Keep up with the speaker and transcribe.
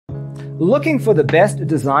Looking for the best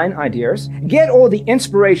design ideas? Get all the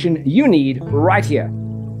inspiration you need right here.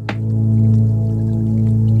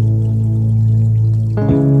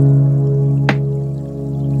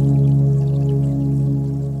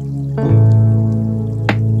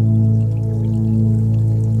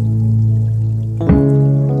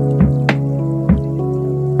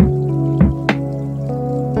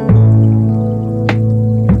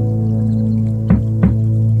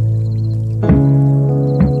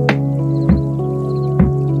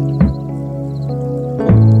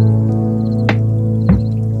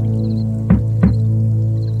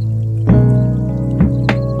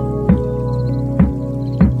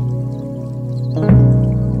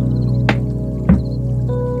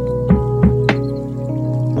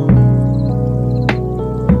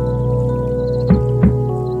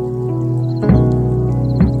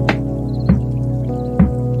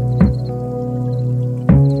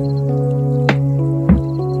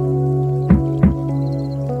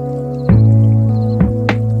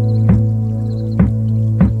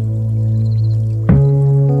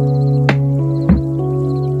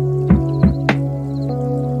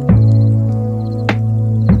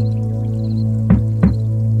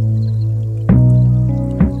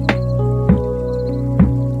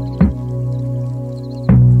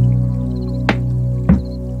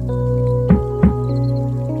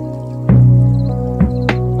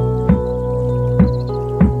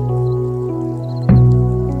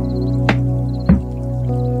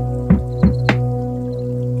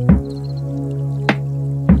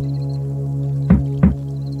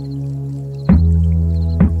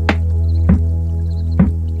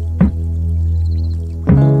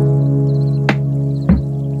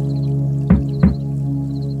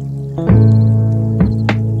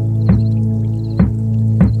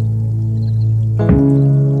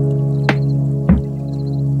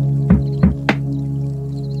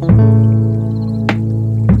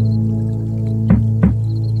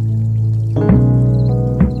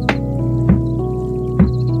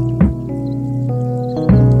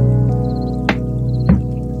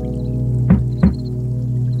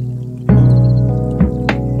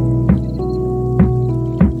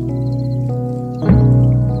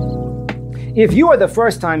 If you are the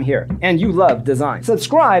first time here and you love design,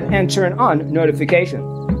 subscribe and turn on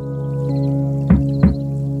notifications.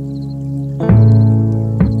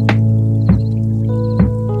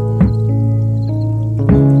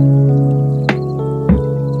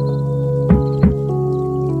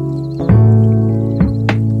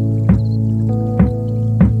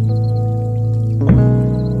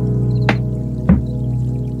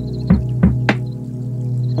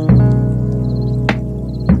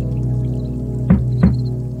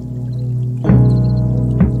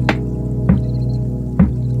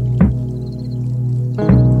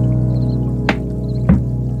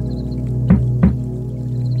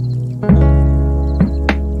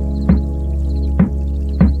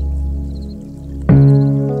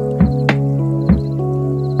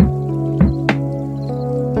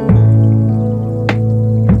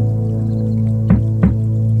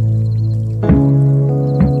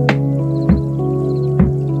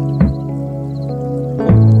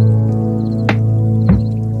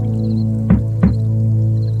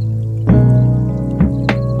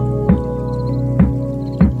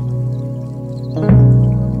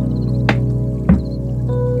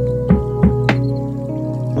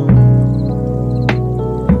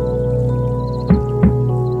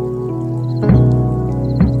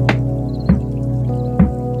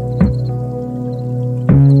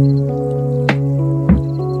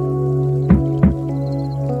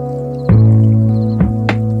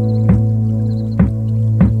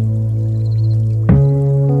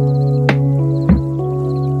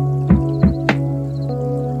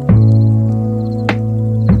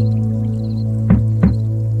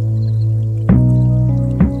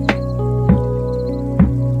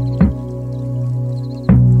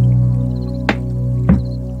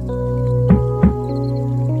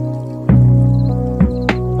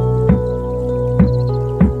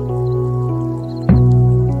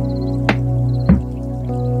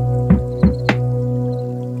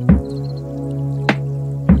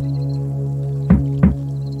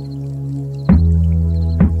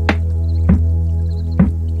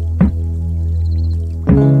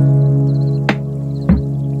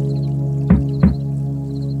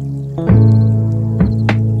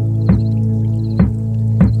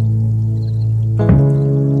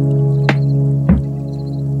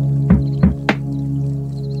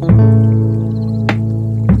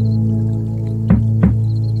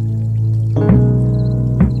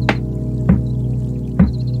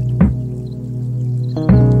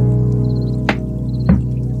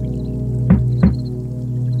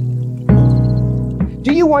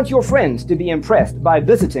 you want your friends to be impressed by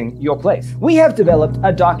visiting your place? We have developed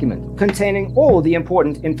a document containing all the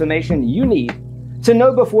important information you need to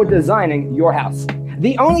know before designing your house.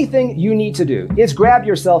 The only thing you need to do is grab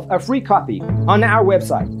yourself a free copy on our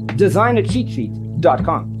website,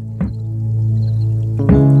 designercheatsheet.com.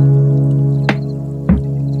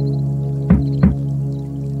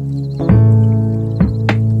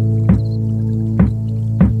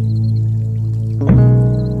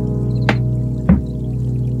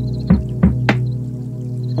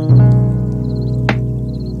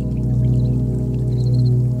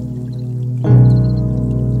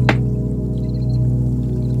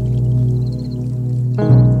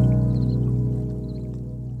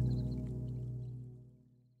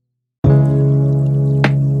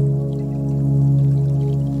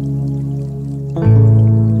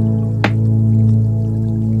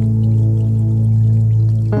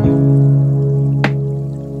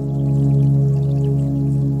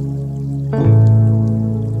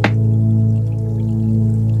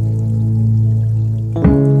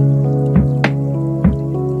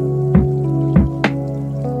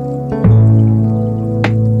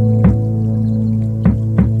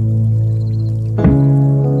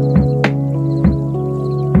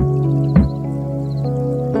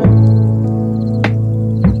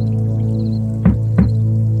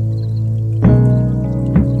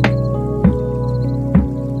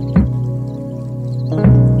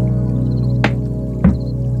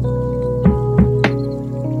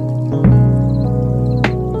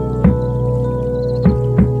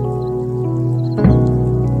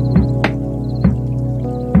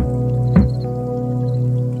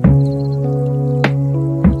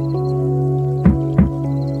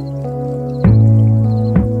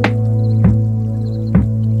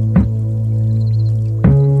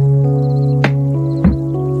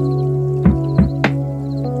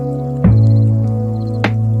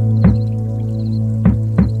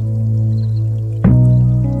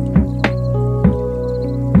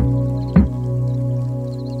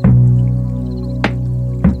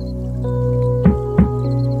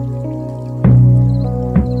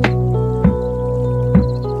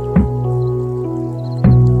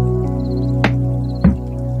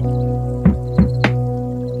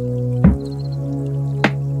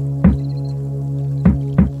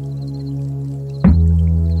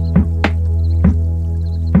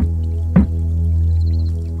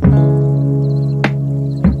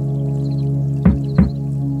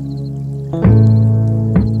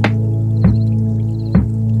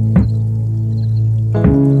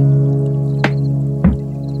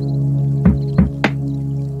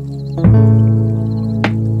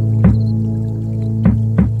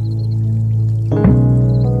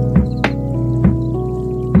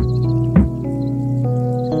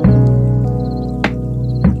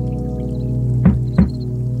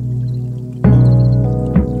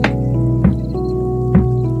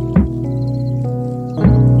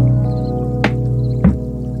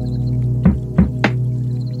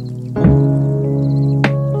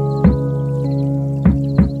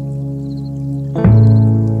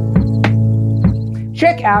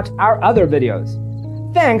 Check out our other videos.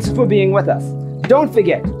 Thanks for being with us. Don't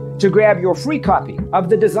forget to grab your free copy of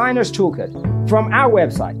the Designer's Toolkit from our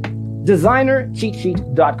website,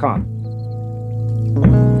 designercheatsheet.com.